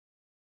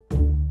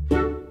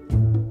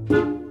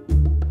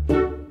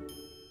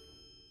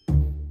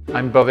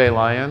I'm Beauvais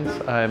Lyons.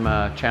 I'm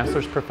a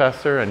Chancellor's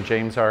Professor and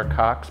James R.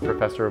 Cox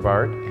Professor of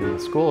Art in the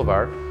School of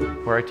Art,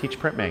 where I teach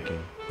printmaking.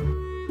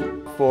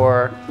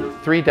 For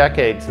 3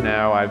 decades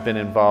now, I've been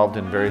involved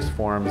in various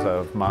forms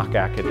of mock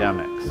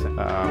academics,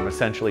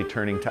 essentially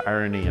turning to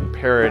irony and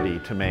parody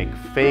to make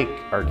fake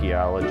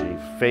archaeology,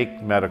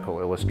 fake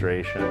medical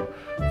illustration,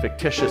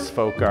 fictitious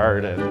folk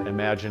art, and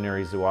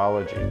imaginary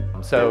zoology.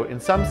 So in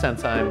some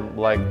sense, I'm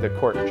like the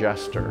court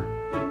jester.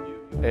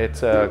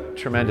 It's a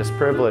tremendous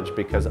privilege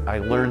because I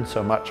learn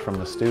so much from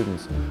the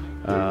students.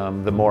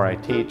 The more I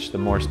teach, the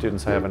more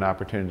students I have an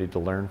opportunity to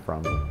learn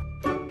from.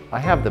 I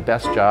have the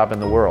best job in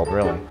the world,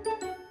 really.